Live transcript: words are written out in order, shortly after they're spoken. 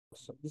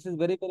So this is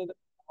very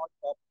hot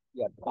topic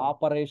here.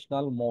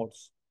 Operational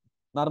modes.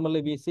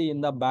 Normally we see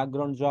in the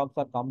background jobs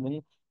are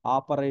coming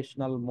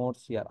operational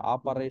modes here.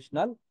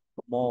 Operational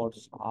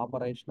modes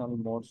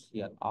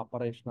here.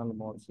 Operational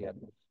modes here.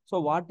 So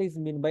what is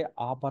mean by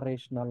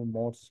operational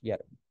modes here?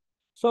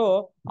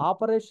 So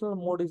operational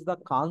mode is the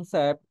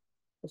concept.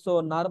 So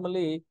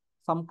normally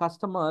some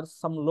customers,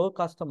 some low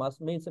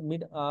customers means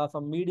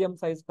some medium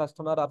sized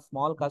customer or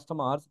small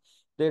customers,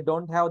 they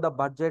don't have the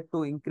budget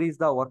to increase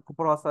the work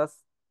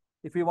process.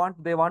 If you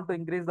want, they want to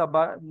increase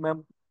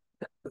the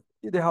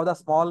they have the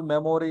small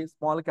memory,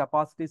 small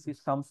capacity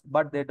systems,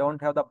 but they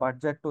don't have the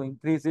budget to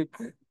increase it.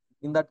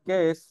 In that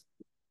case,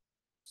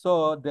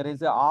 so there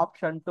is an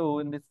option to,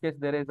 in this case,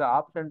 there is an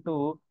option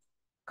to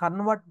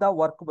convert the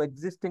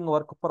existing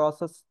work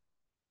process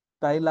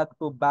dialog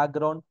to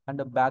background and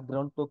the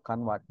background to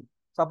convert.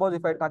 Suppose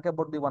if I talk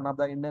about the one of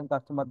the Indian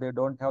customer, they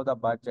don't have the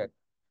budget.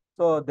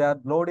 So their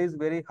load is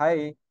very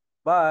high,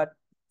 but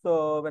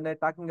so when I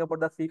talking about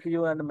the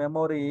CPU and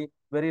memory,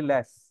 very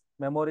less.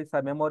 Memory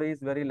is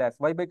very less.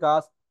 Why?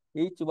 Because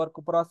each work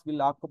process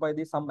will occupy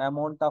the some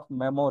amount of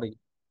memory.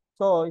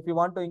 So if you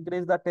want to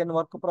increase the 10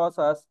 work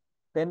process,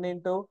 10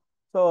 into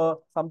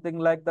so something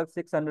like the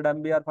 600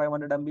 MB or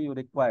 500 MB you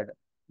required.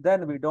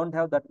 Then we don't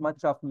have that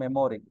much of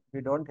memory.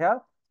 We don't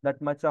have that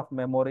much of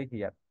memory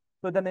here.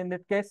 So then in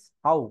that case,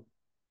 how?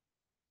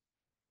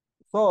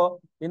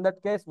 So in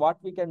that case, what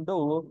we can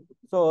do,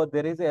 so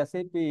there is a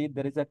SAP,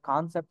 there is a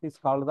concept is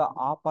called the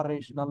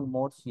operational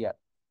modes here.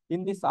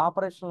 In this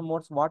operational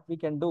modes, what we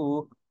can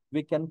do,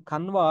 we can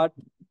convert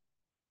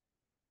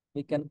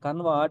we can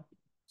convert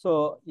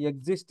so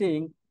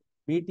existing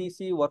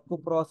BTC work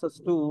process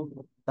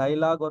to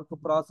dialog work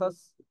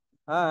process,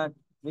 and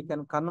we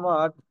can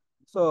convert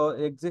so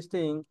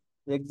existing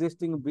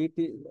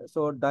BT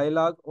so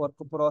dialog work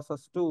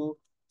process to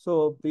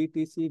so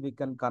BTC we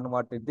can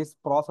convert it. This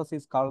process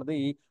is called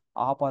the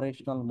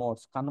operational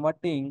modes.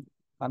 Converting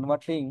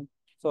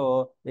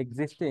so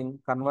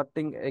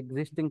converting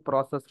existing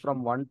process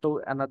from one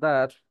to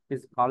another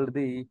is called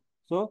the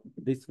so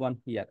this one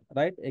here,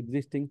 right?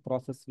 Existing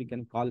process we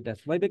can call it as.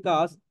 Why?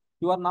 Because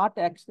you are not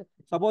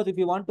suppose if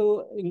you want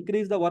to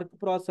increase the work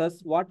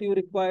process, what you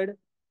required?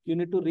 You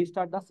need to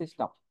restart the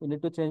system. You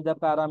need to change the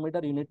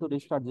parameter. You need to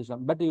restart the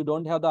system. But you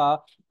don't have the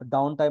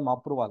downtime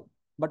approval.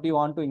 But you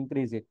want to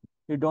increase it.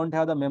 You don't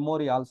have the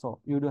memory also.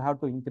 You do have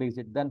to increase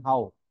it. Then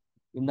how?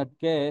 In that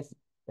case,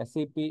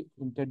 SAP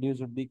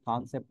introduced the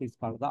concept is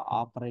called the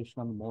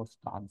operational modes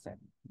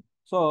concept.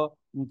 So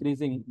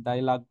increasing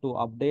dialog to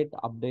update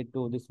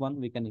to this one,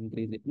 we can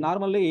increase it.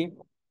 Normally,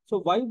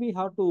 so why we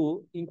have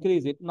to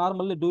increase it?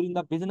 Normally during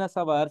the business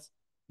hours,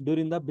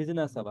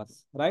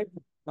 right?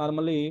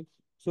 Normally,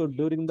 so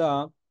during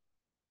the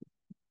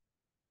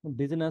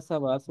business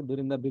hours, so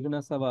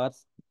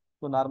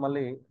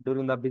normally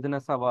during the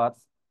business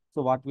hours,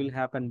 so what will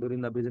happen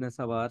during the business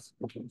hours?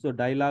 So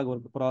dialog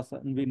work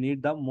process, we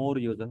need the more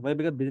users. Why?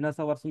 Because business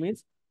hours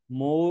means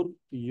more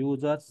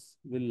users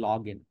will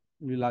log in.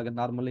 We log in.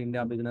 Normally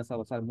India business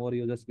hours are more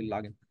users will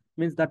log in.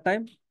 Means that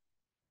time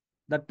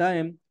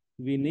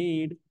we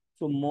need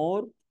so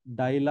more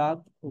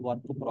dialog work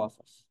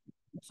process.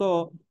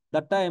 So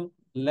that time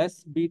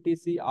less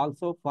BTC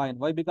also fine.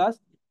 Why?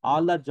 Because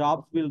all the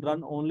jobs will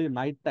run only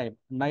night time.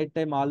 Night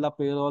time, all the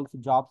payrolls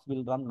jobs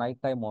will run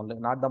night time only,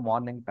 not the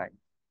morning time.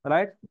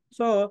 Right?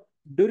 So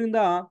during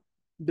the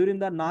during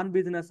the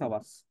non-business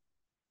hours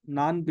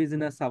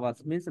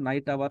means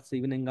night hours,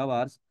 evening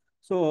hours.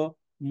 So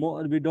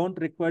more, we don't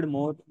require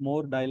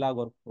more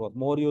dialogue or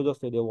more users,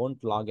 so they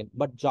won't log in,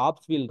 but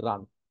jobs will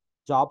run.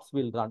 Jobs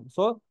will run.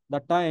 So the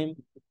time,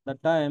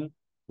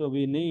 so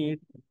we need,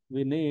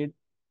 we need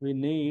we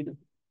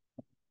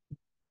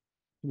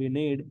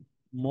need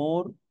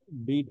more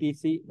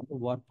BTC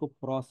work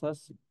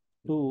process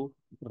to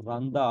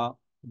run the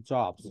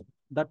jobs.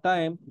 The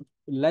time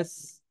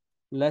less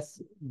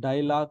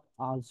dialogue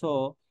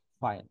also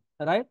fine,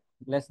 right?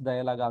 Less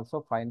dialogue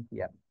also fine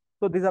here.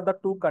 So these are the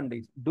two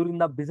conditions. During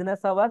the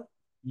business hours,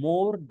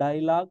 more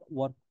dialogue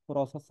work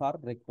process are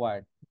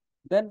required.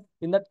 Then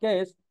in that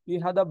case,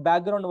 you have the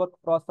background work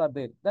process are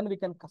there. Then we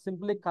can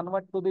simply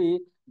convert to the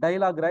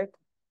dialogue, right?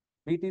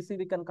 BTC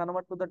we can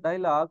convert to the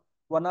dialogue.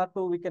 One or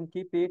two we can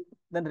keep it.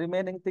 Then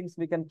remaining things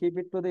we can keep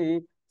it to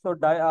the so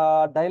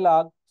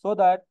dialogue, so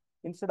that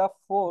instead of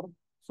 4,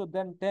 so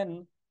then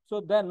 10. So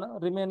then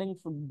remaining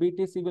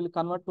BTC will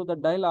convert to the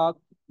dialogue.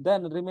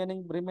 Then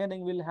remaining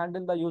will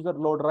handle the user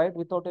load, right?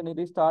 Without any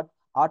restart.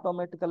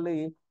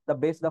 Automatically, the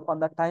based upon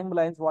the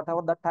timelines,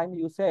 whatever the time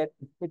you set,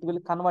 it will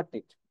convert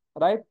it,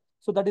 right?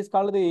 So that is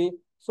called the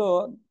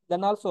so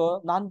then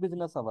also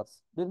non-business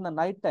hours during the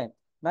night time.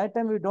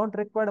 Nighttime, we don't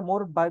require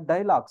more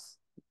dialogues,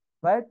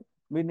 right?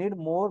 We need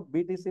more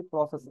BTC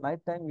process.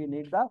 Nighttime, we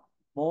need the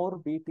more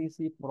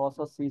BTC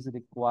process is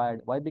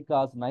required. Why?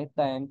 Because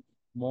nighttime,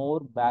 more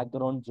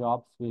background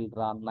jobs will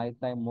run.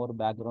 Nighttime, more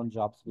background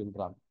jobs will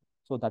run.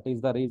 So that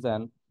is the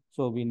reason.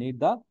 So we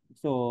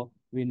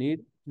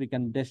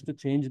can just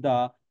change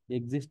the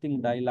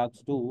existing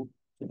dialogues to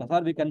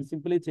Or we can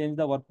simply change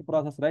the work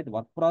process, right?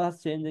 Work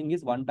process changing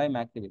is one time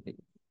activity.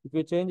 If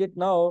you change it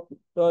now,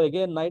 so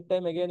again night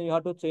time again you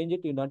have to change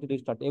it, you have to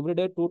restart. Every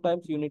day two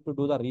times you need to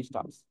do the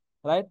restarts,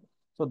 right?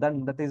 So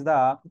then that is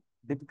the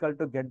difficult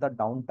to get the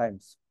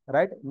downtimes,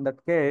 right? In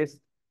that case,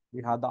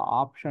 we have the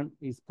option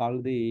is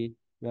called the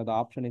we have the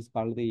option is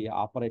called the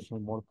operational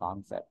mode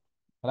concept,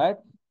 right?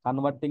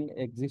 Converting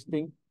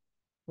existing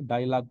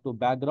dialogue to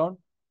background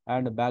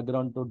and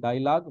background to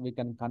dialogue. We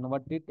can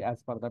convert it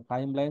as per the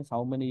timelines.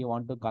 How many you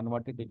want to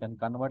convert it, you can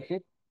convert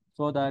it.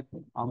 So that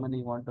how many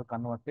you want to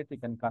convert it, you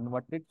can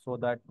convert it so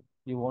that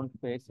you won't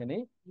face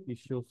any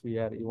issues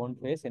here. You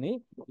won't face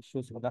any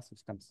issues with the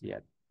systems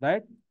here,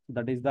 right?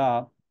 That is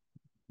the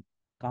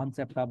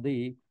concept of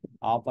the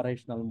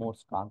operational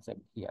modes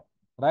concept here,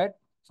 right?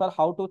 So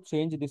how to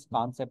change this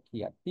concept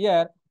here?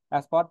 Here,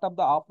 as part of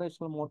the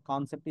operational mode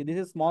concept, this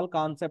is small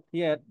concept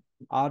here,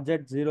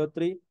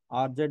 RZ03,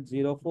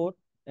 RZ04,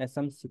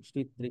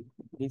 SM63.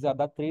 These are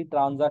the three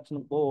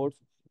transaction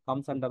codes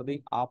comes under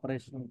the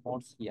operational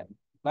modes here,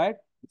 right?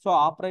 So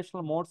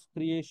operational modes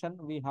creation,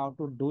 we have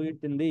to do it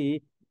in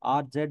the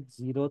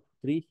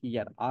RZ03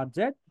 here,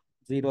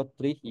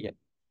 RZ03 here.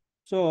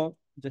 So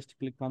just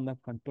click on the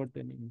control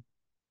training.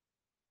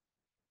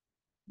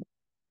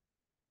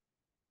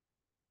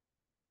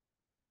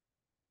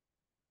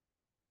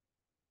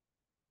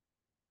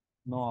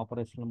 No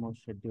operational mode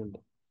scheduled.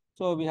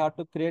 So we have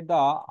to create the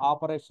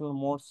operational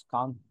modes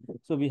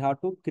so we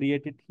have to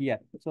create it here.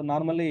 So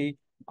normally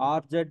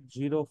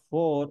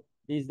RZ04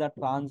 is the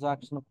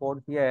transaction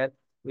code here.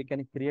 We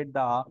can create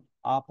the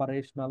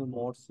operational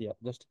modes here.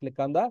 Just click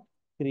on the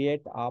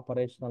create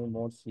operational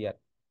modes here.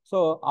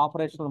 So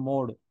operational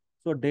mode.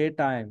 So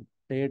daytime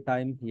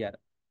here.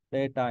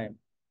 Daytime.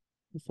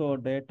 So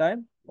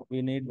daytime,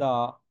 we need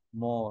the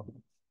more,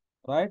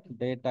 right?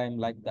 Daytime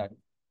like that.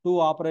 Two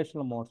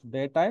operational modes,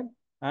 daytime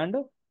and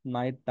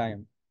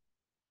nighttime.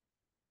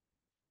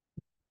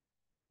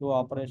 Two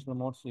operational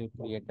modes you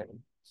created.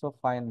 So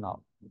fine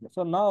now.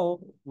 So now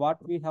what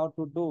we have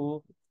to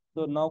do,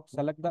 so now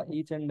select the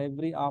each and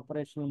every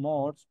operational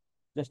modes.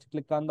 Just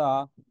click on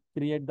the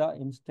create the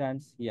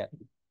instance here.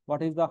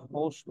 What is the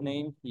host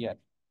name here?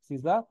 This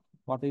is the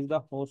what is the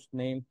host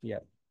name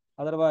here.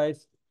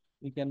 Otherwise,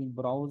 we can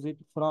browse it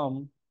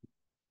from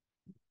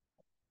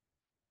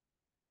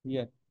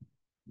here,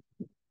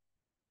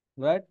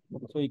 right?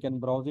 So you can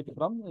browse it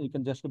from, you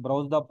can just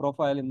browse the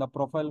profile. In the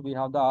profile, we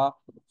have the,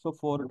 so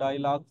four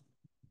dialogues,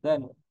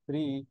 then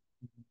three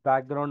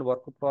background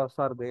workflows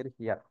are there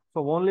here.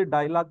 So only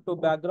dialogue to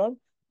background,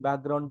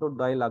 background to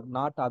dialogue,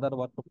 not other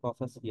work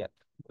process here,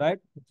 right?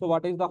 So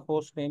what is the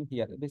host name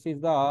here? This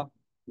is the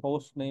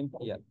host name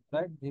here,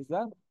 right? This is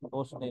the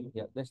host name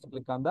here. Just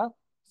click on the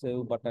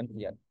save button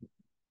here.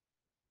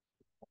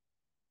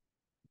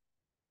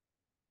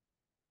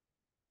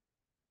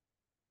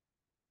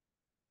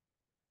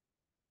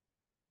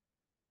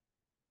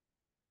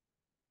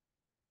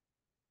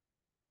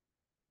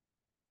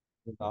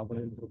 Log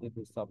into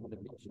this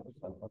application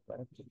server,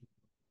 right?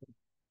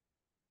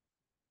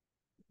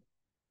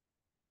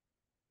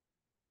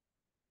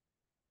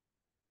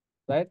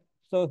 Right?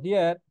 So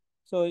here,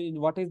 so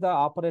what is the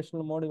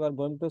operational mode you are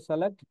going to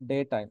select?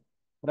 Daytime,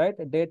 right?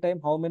 Daytime,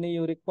 how many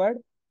you required?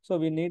 So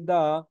we need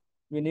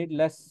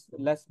less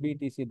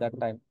BTC that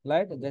time,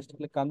 right? Just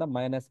click on the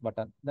minus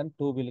button, then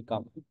two will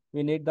come.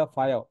 We need the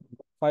five,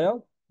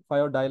 five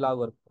dialog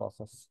work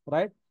process,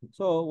 right?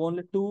 So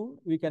only two,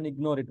 we can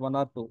ignore it, one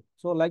or two.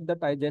 So like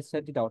that, I just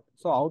set it out.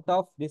 So out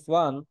of this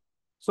one,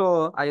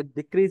 so I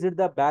decreased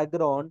the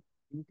background,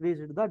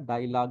 increased the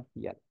dialog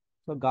here.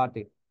 So got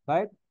it,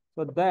 right?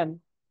 So then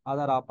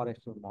other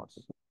operational modes.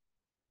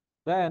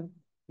 Then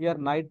here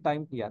night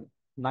time here,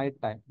 night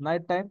time.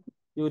 Night time,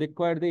 you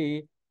require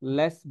the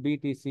less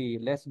BTC,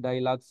 less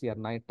dialogues here,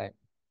 night time.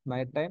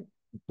 Night time,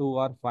 two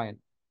are fine.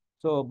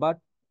 So, but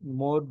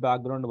more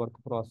background work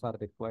process are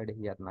required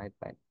here, night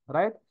time,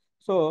 right?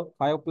 So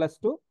 5 plus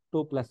 2,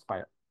 2 plus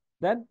 5.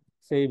 Then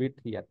save it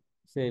here,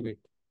 save it,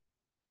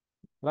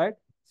 right?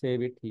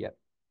 Save it here,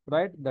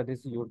 right? That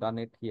is you done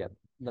it here.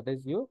 That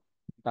is you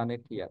done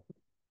it here.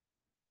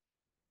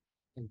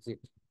 Exit.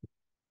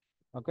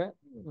 Okay.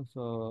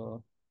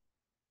 So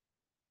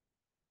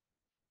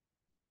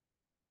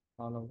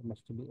all of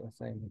must be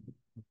assigned.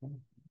 Okay.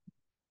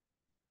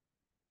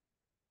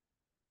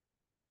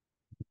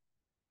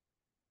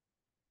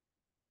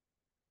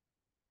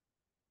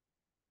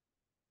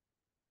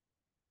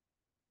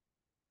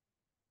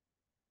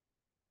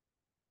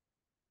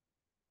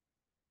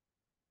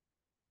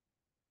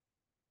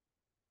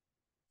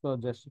 So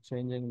just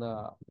changing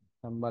the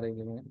number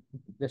again,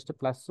 just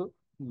plus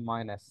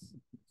minus.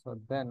 So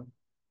then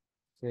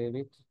save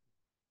it,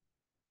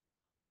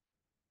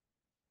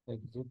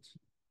 exit.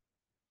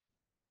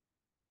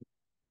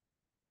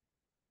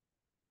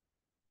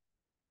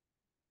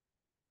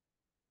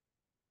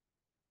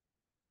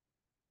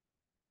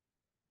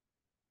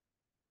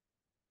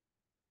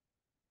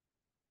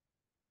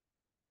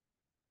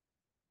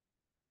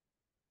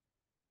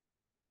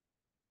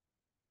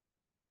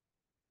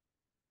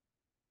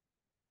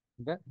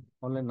 Okay,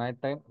 only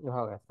night time you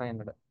have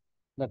assigned.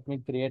 Let me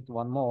create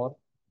one more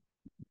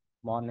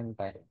morning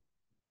time.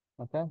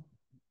 Okay,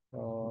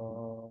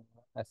 so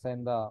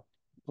assign the.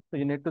 So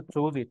you need to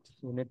choose it.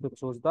 You need to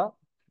choose the.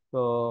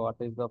 So what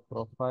is the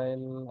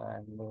profile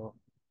and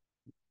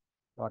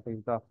what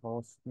is the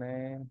host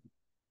name?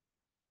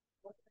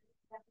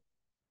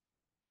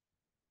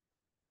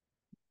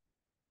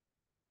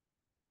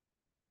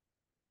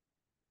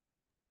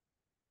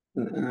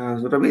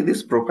 So Ravi,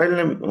 this profile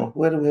name,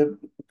 where we have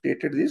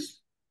created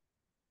this?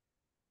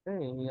 Hey,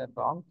 we are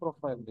wrong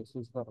profile. This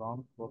is the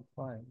wrong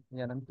profile.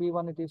 Yeah,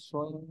 NP1 it is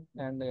showing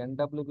and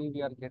NWB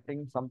we are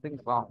getting something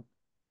wrong.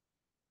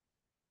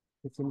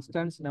 Its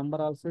instance number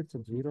also it's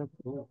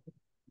 02.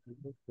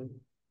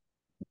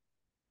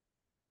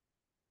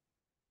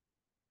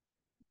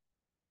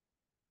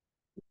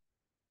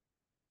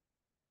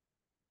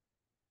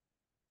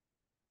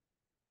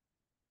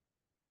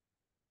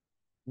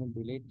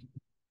 Delete,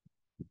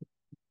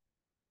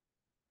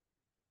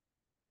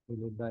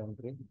 delete the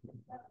entry.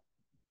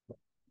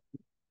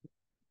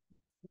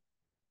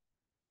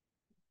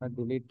 I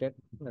deleted.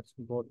 Let's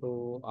go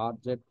to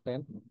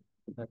RZ10.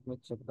 Let me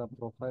check the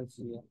profiles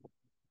here.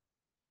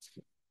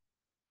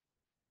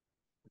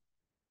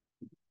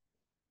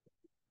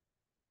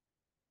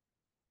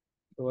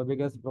 So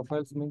because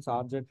profiles means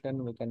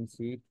RZ10, we can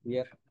see it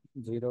here.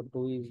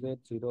 02 is there,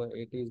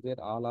 08 is there,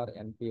 all are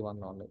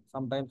NP1 only.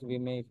 Sometimes we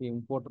may, if we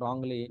import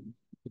wrongly,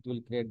 it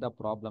will create the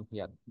problem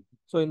here.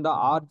 So in the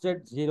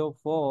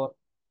RZ04,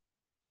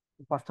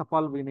 first of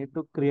all, we need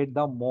to create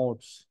the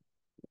modes.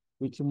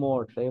 Which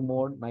mode? Day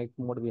mode, night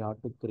mode we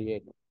have to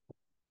create.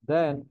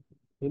 Then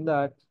in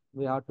that,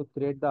 we have to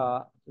create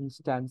the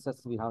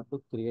instances we have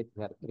to create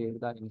here. Create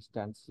the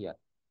instance here.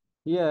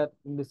 Here,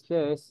 in this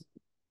case,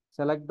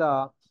 select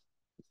the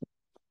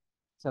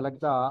select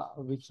the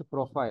which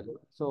profile.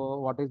 So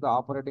what is the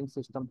operating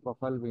system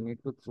profile? We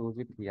need to choose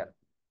it here.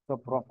 So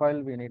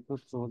profile, we need to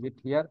choose it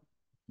here.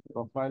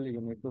 Profile,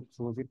 you need to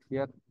choose it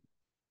here.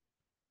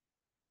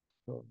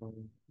 So,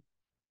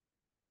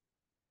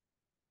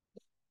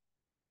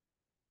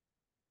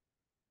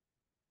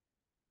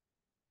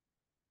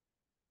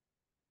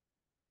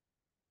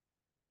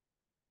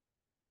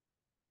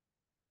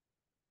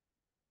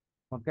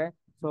 okay.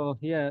 So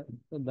here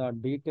the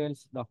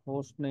details, the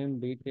host name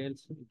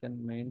details you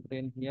can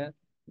maintain here,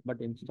 but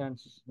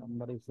instance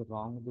number is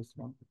wrong. This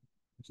one.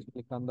 Just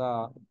click on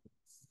the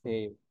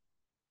save.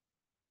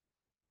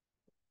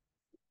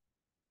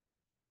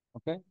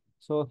 Okay.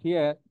 So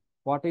here,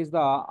 what is the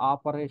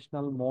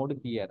operational mode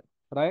here,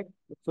 right?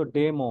 So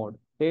day mode,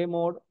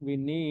 we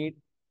need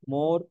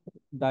more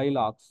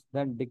dialogues,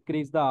 then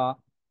decrease the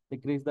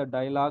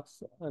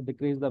dialogues,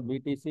 decrease the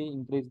BTC,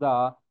 increase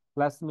the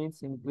plus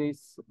means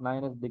increase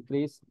minus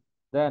decrease,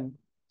 then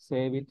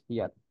save it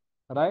here,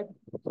 right?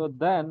 So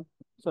then,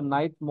 so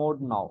night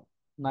mode,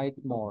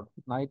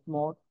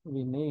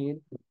 we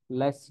need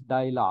less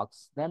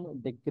dialogues,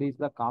 then decrease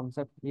the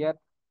concept here,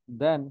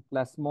 then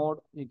plus mode,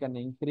 you can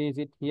increase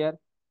it here,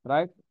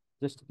 right?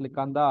 Just click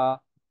on the,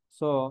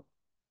 so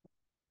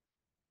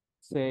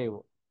save,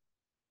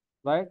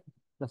 right?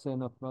 The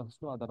same applies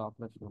to other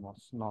operational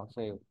modes. No,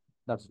 save.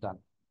 That's done.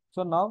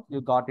 So now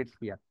you got it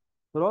here.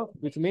 So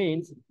which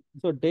means,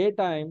 so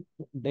daytime,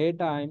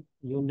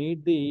 you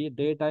need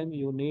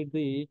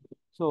the,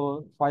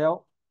 so five,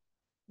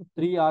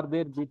 three are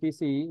there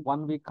BTC,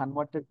 one we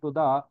converted to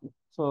the,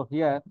 so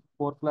here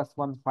 4 plus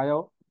 1,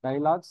 5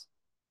 dialogues,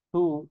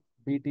 2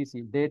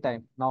 BTC,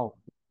 daytime now.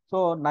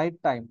 So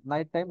nighttime,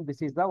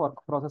 this is the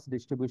work process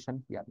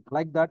distribution here.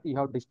 Like that, you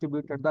have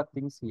distributed the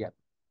things here.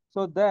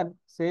 So then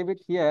save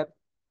it here.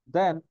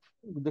 Then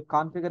the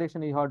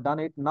configuration you have done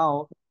it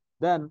now.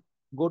 Then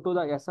go to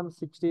the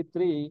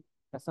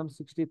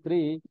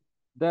SM63,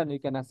 then you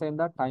can assign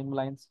the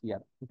timelines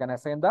here. You can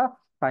assign the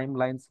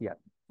timelines here.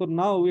 So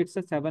now it's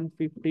a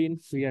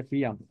 7:15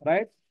 p.m.,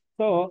 right?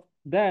 So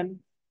then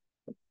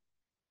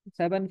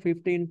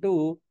 7:15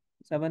 to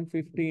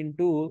 7:15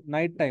 to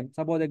night time.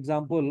 Suppose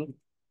example,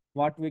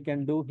 what we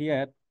can do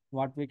here,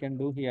 what we can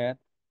do here.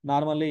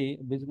 Normally,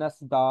 business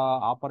the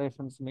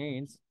operations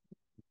means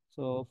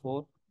so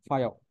for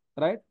 5,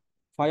 right?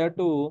 5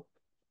 to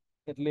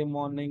early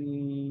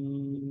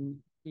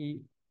morning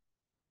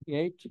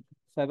 8,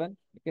 7,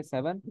 okay,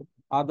 7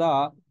 are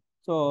the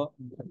so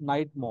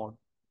night mode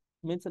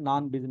means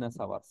non-business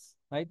hours,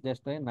 right?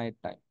 Just a night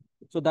time.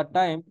 So that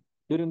time,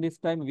 during this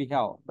time we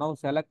have now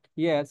select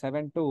here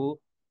 7 to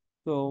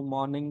so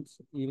mornings,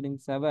 evening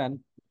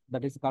 7,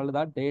 that is called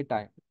the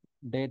daytime.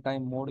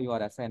 Daytime mode you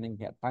are assigning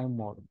here, time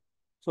mode.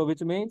 So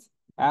which means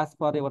as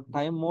per your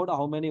time mode,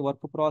 how many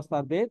work process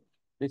are there?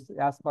 This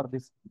as per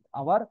this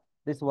hour,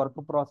 this work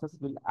process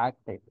will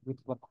active. Which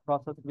work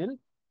process will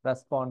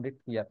respond it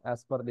here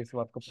as per this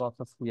work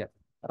process here,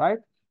 right?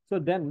 So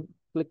then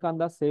click on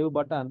the save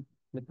button.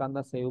 Click on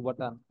the save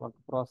button. Work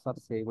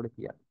process saved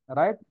here,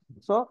 right?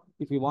 So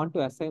if you want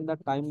to assign the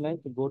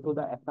timeline, to go to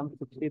the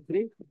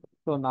SM63.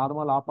 So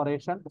normal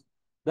operation.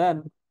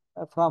 Then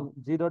from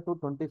 0 to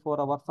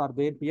 24 hours are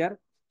there here.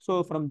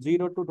 So from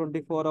 0 to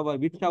 24 hour,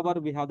 which hour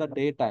we have the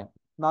daytime?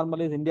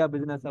 Normally India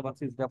business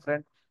hours is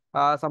different.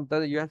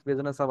 Sometimes US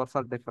business hours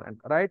are different,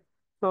 right?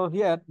 So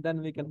here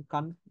then we can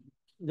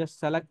just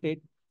select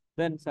it,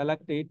 then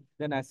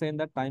assign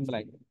the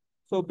timeline.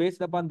 So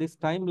based upon this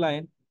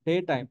timeline,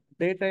 daytime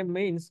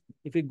means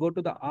if you go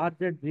to the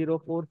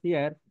RZ04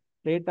 here,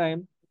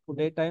 daytime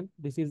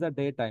this is the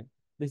daytime.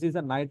 This is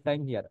the night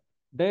time here.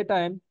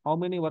 Daytime, how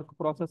many work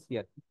process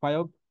here?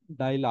 5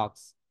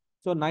 dialogues.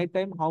 So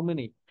nighttime, how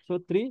many? So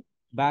 3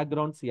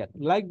 backgrounds here.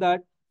 Like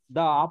that,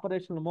 the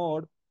operational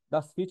mode,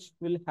 the switch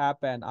will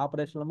happen.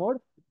 Operational mode,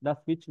 the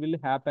switch will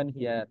happen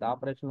here. The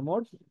operational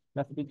mode,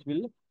 the switch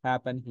will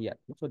happen here.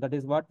 So that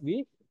is what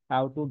we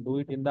have to do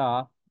it in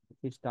the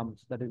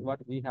systems. That is what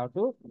we have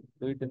to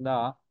do it in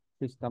the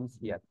systems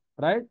here,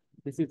 right?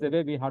 This is the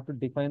way we have to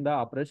define the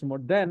operation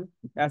mode. Then,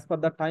 as per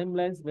the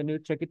timelines, when you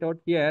check it out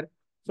here,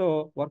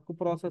 so work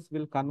process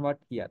will convert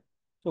here.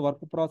 So work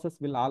process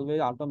will always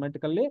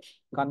automatically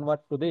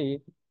convert to the,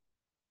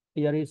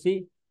 here you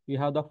see, we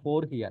have the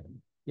 4 here.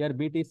 Here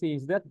BTC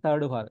is the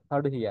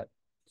third here.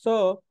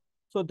 So,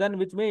 so then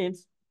which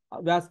means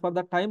as per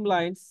the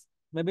timelines,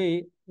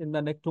 maybe in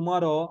the next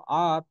tomorrow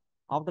or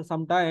after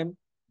some time.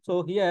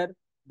 So here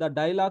the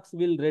dialogues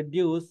will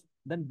reduce,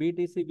 then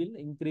BTC will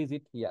increase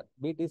it here.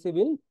 BTC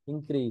will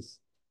increase.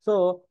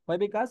 So why?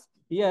 Because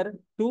here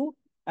 2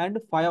 and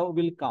 5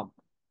 will come.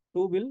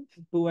 2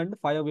 and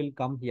 5 will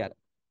come here.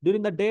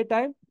 During the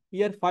daytime,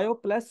 here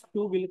 5 plus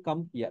 2 will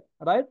come here,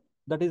 right?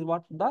 That is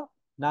what the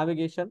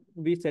navigation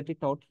we set it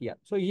out here.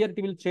 So here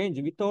it will change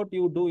without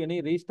you do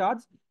any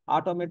restarts.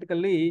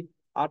 Automatically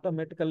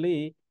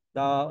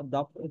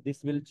the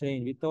this will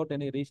change without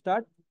any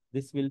restart.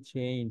 This will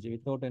change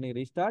without any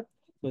restart.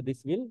 So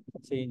this will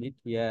change it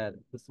here.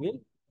 This will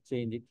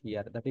change it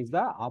here. That is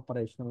the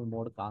operational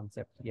mode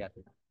concept here,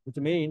 which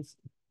means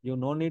you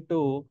no need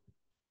to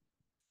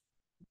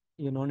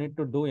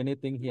do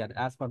anything here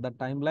as per the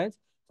timelines.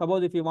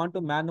 Suppose if you want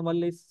to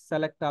manually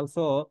select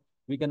also,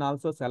 we can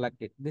also select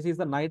it. This is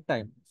the night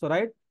time. So,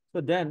 right. So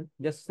then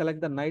just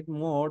select the night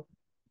mode.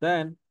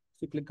 Then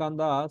you click on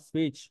the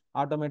switch,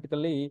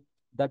 automatically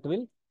that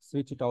will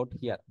switch it out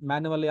here.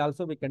 Manually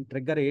also we can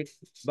trigger it,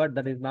 but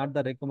that is not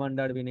the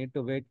recommended. We need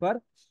to wait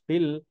for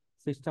till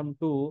system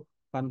to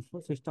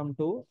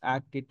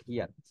act it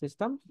here.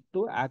 System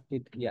to act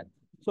it here.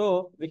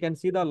 So we can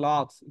see the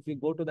logs. If you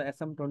go to the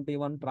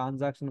SM21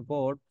 transaction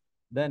code,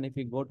 then if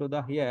you go to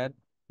the here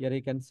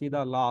you can see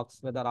the logs,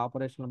 whether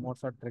operational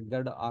modes are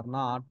triggered or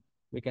not.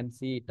 We can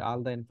see it,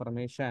 all the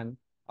information,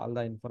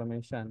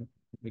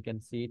 we can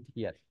see it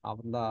here. All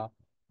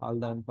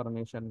the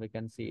information we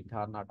can see it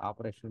or not,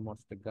 operational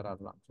modes trigger or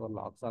not. So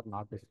logs are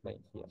not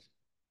displaying here.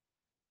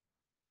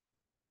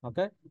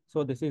 Okay,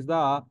 so this is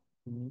the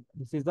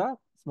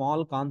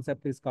small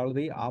concept is called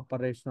the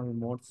operational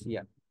modes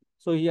here.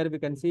 So here we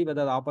can see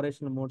whether the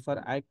operational modes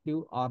are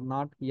active or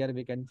not. Here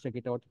we can check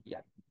it out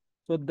here.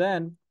 So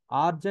then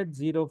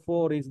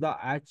RZ04 is the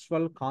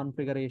actual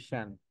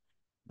configuration,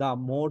 the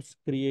modes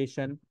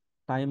creation,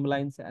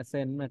 timelines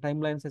assignment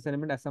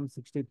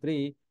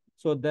SM63.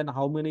 So then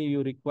how many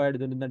you required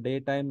during the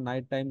daytime,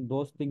 nighttime,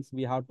 those things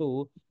we have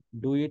to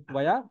do it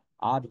via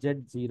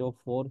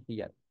RZ04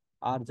 here.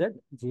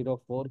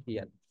 RZ04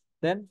 here.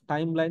 Then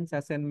timelines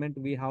assignment,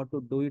 we have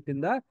to do it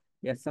in the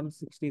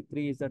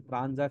SM63 is the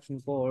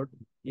transaction code.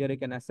 Here you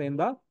can assign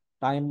the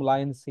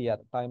timelines here,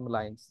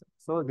 timelines.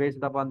 So based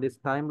upon these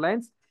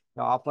timelines,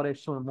 the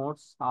operational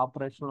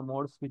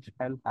modes which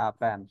will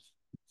happen.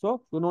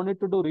 So you no need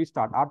to do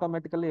restart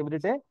automatically every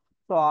day.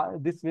 So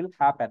this will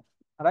happen,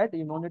 right?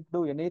 You no need to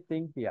do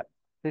anything here.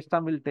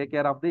 System will take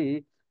care of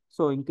the,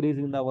 so increase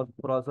in the work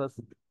process,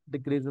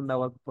 decrease in the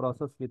work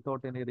process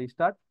without any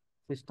restart.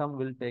 System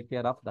will take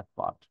care of that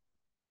part.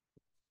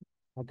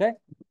 Okay,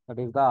 that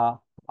is the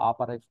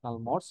operational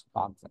modes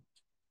concept.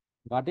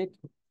 Got it?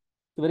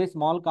 It's a very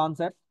small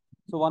concept.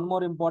 So one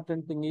more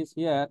important thing is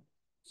here.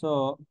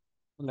 So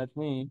let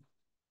me